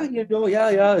 "Oh yeah,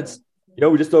 yeah. It's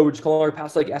we're just calling our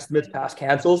past like estimates, past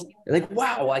cancels." And like,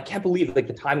 wow, I can't believe like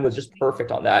the timing was just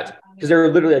perfect on that. Because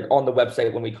they're literally like on the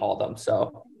website when we called them.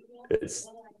 So it's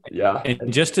yeah.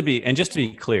 And just to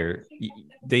be clear,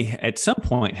 they at some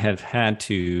point have had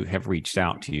to have reached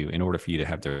out to you in order for you to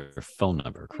have their phone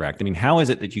number, correct? I mean, how is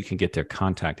it that you can get their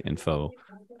contact info?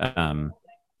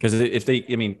 Because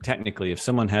technically, if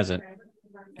someone hasn't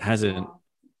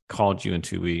called you in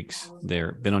 2 weeks,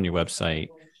 they've been on your website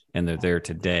and they're there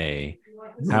today,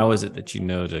 how is it that you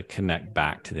know to connect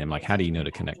back to them? Like, how do you know to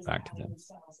connect back to them?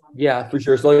 Yeah, for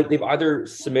sure. So they've either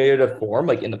submitted a form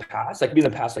like in the past, like in the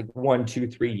past like 1, 2,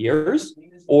 3 years,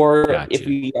 or Gotcha. if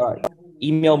we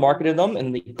email marketed them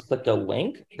and they clicked a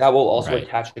link, that will also Right.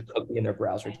 attach a cookie in their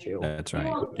browser too. That's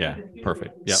right. Yeah,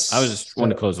 perfect. Yeah, I was just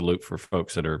wanting to close the loop for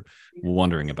folks that are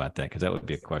wondering about that, because that would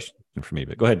be a question for me.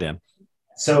 But go ahead, Dan.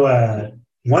 So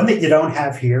one that you don't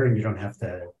have here, and you don't have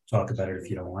to talk about it if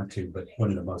you don't want to, but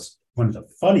one of the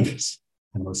funniest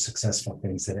and most successful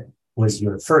things that was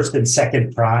your first and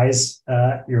second prize.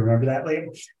 You remember that,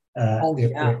 Liam?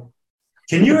 Yeah.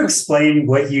 Can you explain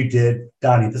what you did,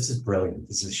 Donnie? This is brilliant.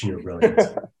 This is sheer brilliance.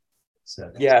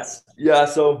 So Yes. Yeah.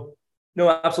 So no,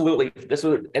 absolutely. This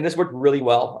worked really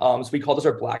well. So we call this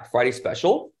our Black Friday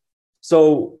special.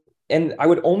 So, and I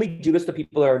would only do this to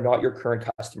people that are not your current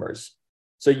customers.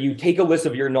 So you take a list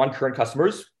of your non-current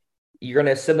customers, you're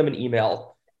going to send them an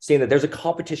email saying that there's a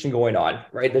competition going on,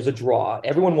 right? There's a draw.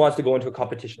 Everyone wants to go into a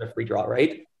competition, a free draw,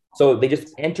 right? So they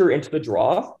just enter into the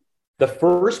draw. The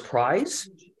first prize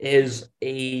is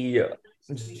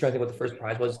I'm just trying to think what the first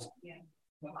prize was.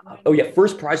 Oh yeah,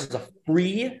 first prize is a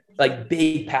free, like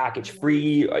big package,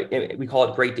 free. We call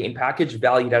it Great Dane package,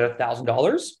 valued at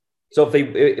 $1,000. So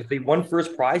if they won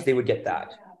first prize, they would get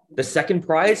that. The second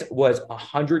prize was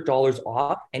 $100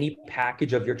 off any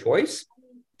package of your choice.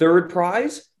 Third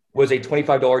prize was a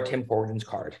 $25 Tim Hortons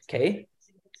card. Okay.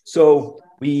 So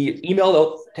we emailed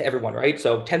out to everyone, right?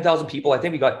 So 10,000 people, I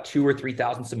think we got 2 or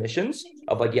 3,000 submissions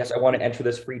of like, yes, I want to enter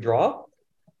this free draw.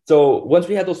 So once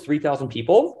we had those 3,000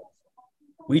 people,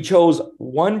 we chose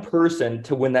one person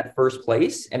to win that first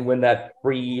place and win that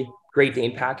free Great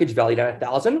Dane package valued at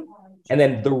 1,000. And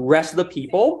then the rest of the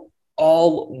people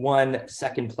all won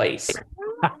second place.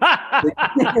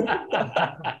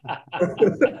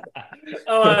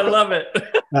 Oh, I love it.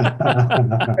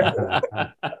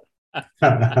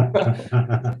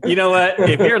 You know what?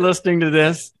 If you're listening to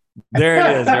this, there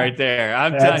it is right there.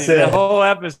 I'm telling you, the whole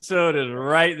episode is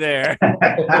right there.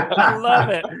 I love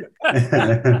it.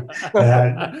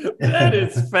 That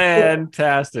is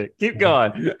fantastic. Keep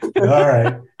going. All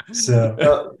right.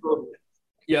 So,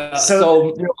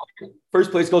 So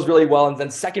first place goes really well. And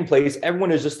then second place,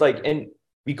 everyone is just like, and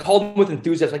we called them with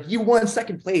enthusiasm, like, you won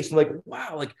second place. And like,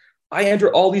 wow, like I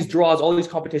enter all these draws, all these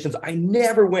competitions. I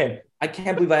never win. I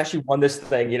can't believe I actually won this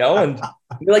thing, And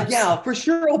we're like, yeah, for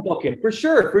sure, I'll book in, for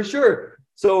sure.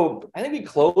 So I think we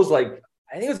closed like,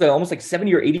 I think it was almost like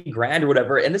 70 or 80 grand or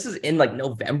whatever. And this is in like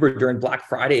November during Black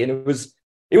Friday. And it was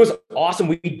awesome.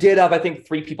 We did have, I think,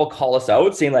 3 people call us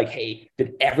out saying like, hey,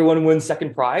 did everyone win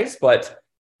second prize? But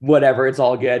whatever, it's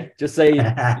all good. Just say,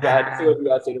 yeah, say what you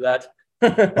got to say to that.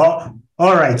 Well,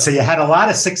 all right. So you had a lot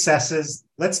of successes.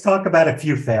 Let's talk about a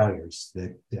few failures.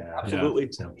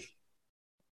 Absolutely. So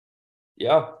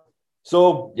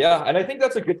and I think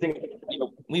that's a good thing.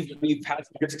 We've had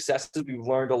some good successes. We've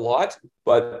learned a lot,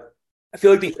 but I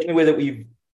feel like the only way that we've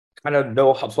kind of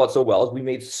know HubSpot so well is we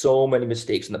made so many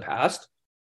mistakes in the past.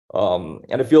 And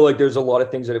I feel like there's a lot of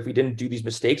things that if we didn't do these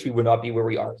mistakes, we would not be where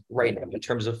we are right now in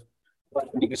terms of.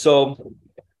 So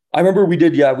I remember we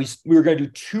were going to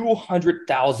do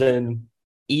 200,000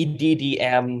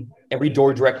 EDDM every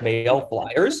door direct mail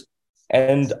flyers.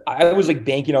 And I was like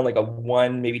banking on like a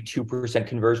 1, maybe 2%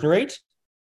 conversion rate.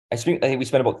 I think we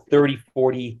spent about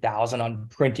 40,000 on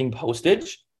printing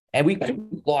postage. And we put a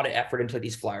lot of effort into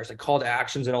these flyers, like call to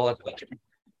actions and all that.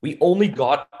 We only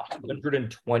got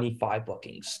 125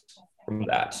 bookings from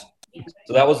that.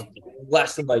 So that was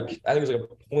less than like, I think it was like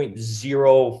a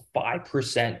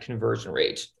 0.05% conversion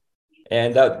rate.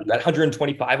 And that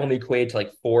 125 only equated to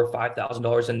like $4,000 or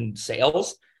 $5,000 in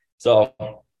sales. So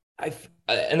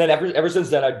and then ever since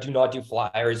then, I do not do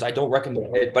flyers. I don't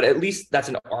recommend it, but at least that's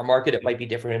in our market. It might be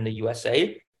different in the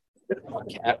USA.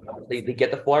 They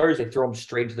get the flyers, they throw them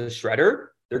straight to the shredder.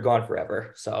 They're gone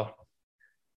forever. So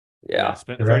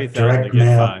spent 30,000 to get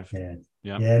mail.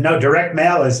 5. No, direct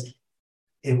mail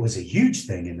it was a huge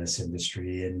thing in this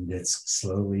industry, and it's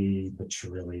slowly but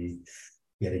surely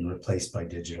getting replaced by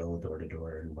digital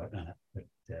door-to-door and whatnot. But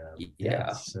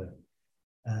So,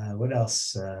 what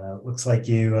else? Looks like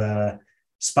you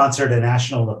sponsored a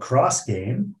national lacrosse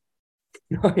game.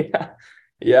 Oh,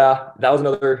 yeah. That was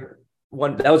another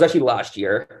one. That was actually last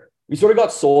year. We sort of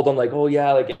got sold on like, oh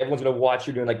yeah, like everyone's gonna watch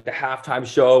you doing like the halftime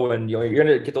show, and you're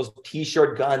gonna get those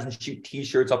t-shirt guns and shoot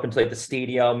t-shirts up into like the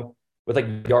stadium with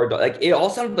like yard, like it all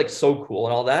sounded like so cool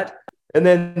and all that. And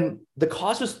then the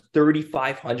cost was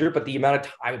 $3,500, but the amount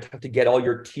of time it took to get all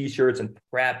your t-shirts and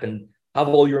prep and have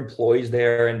all your employees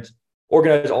there and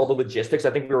organize all the logistics,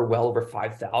 I think we were well over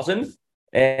 5,000,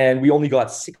 and we only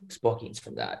got 6 bookings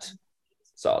from that.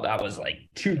 So that was like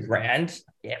 $2,000,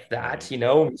 if that.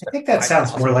 I think that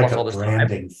sounds more like a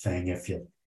branding thing. If you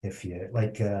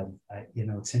like,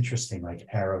 it's interesting. Like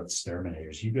Arrow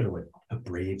Exterminators, you go to a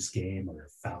Braves game or a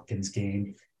Falcons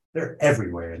game, they're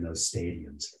everywhere in those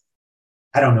stadiums.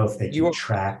 I don't know if they can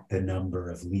track the number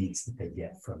of leads that they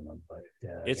get from them, but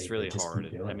it's really hard.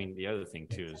 I mean, the other thing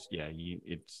too is,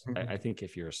 I think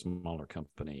if you're a smaller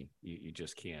company, you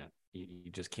just can't,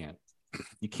 you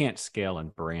can't scale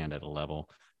and brand at a level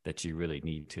that you really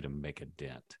need to make a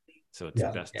dent. So it's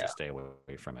best to stay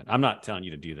away from it. I'm not telling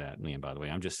you to do that, Liam, by the way.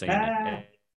 I'm just saying that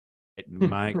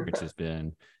my experience has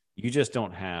been, you just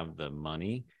don't have the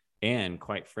money. And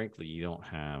quite frankly, you don't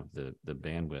have the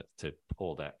bandwidth to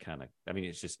pull that kind of,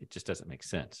 it just doesn't make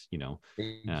sense,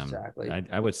 Exactly.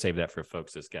 I would save that for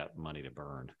folks that's got money to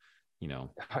burn,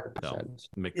 100%.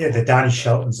 The Donnie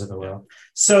Sheltons of the world.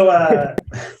 So,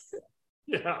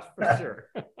 yeah, for sure.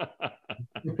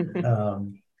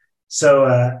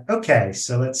 Okay.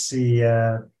 So let's see,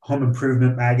 Home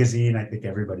Improvement Magazine. I think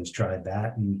everybody's tried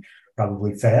that and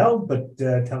probably failed, but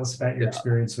tell us about your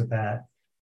experience with that.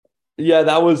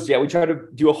 Yeah, we tried to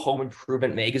do a home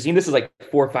improvement magazine. This is like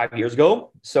 4 or 5 years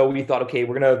ago. So we thought, okay,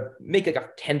 we're going to make like a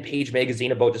 10-page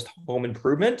magazine about just home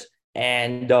improvement.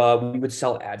 And we would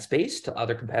sell ad space to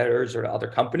other competitors or to other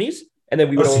companies. And then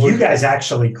we would. So you guys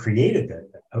actually created it.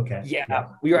 Okay. Yeah.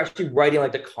 We were actually writing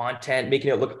like the content,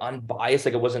 making it look unbiased.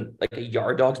 Like it wasn't like a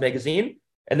Yard Dogs magazine.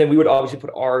 And then we would obviously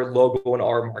put our logo and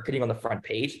our marketing on the front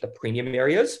page, the premium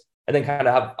areas, and then kind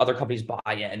of have other companies buy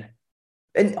in.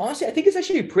 And honestly, I think it's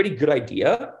actually a pretty good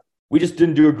idea. We just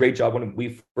didn't do a great job when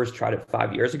we first tried it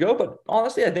 5 years ago. But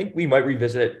honestly, I think we might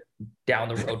revisit it down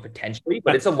the road potentially.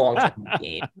 But it's a long-term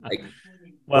game. Like,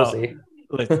 we'll see.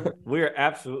 Listen, we're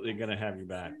absolutely going to have you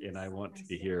back, and I want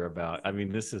to hear about. I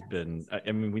mean, this has been. I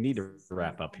mean, we need to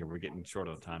wrap up here. We're getting short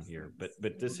on time here,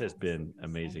 but this has been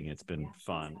amazing. It's been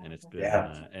fun, and it's been.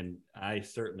 And I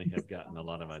certainly have gotten a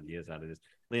lot of ideas out of this.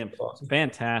 Liam,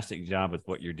 fantastic job with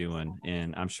what you're doing,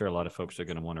 and I'm sure a lot of folks are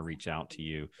going to want to reach out to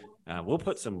you. We'll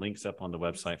put some links up on the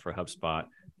website for HubSpot.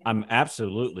 I'm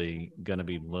absolutely going to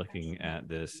be looking at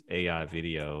this AI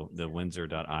video, the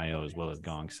Windsor.io, as well as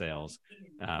Gong Sales.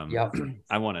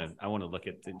 I want to look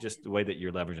at just the way that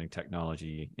you're leveraging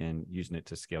technology and using it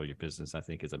to scale your business. I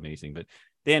think is amazing. But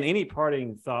Dan, any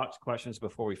parting thoughts, questions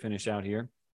before we finish out here?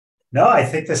 No, I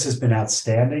think this has been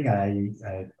outstanding.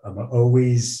 I'm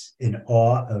always in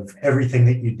awe of everything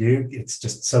that you do. It's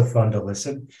just so fun to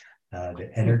listen.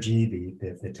 The energy,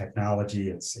 the technology,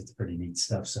 it's pretty neat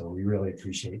stuff. So we really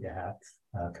appreciate you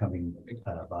coming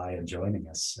by and joining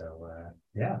us. So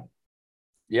yeah.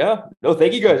 Yeah. No,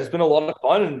 thank you guys. It's been a lot of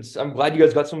fun, and I'm glad you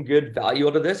guys got some good value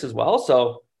out of this as well.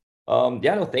 So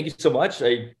thank you so much.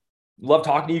 I love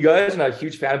talking to you guys, and I'm a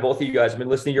huge fan of both of you guys. I've been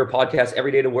listening to your podcast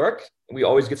every day to work. We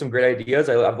always get some great ideas.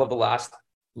 I've loved the last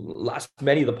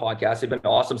many of the podcasts. They've been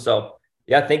awesome. So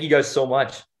yeah, thank you guys so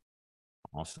much.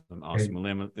 Awesome.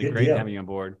 Liam, great having you on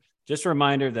board. Just a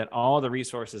reminder that all the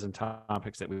resources and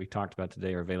topics that we talked about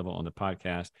today are available on the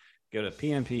podcast. Go to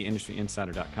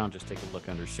pmpindustryinsider.com. Just take a look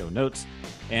under show notes.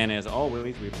 And as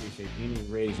always, we appreciate any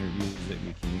ratings and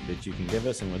reviews that you can give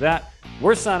us. And with that,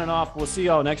 we're signing off. We'll see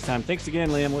you all next time. Thanks again,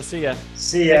 Liam. We'll see you.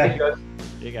 See ya. Thank you guys.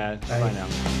 See you guys. Bye. Bye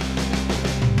now.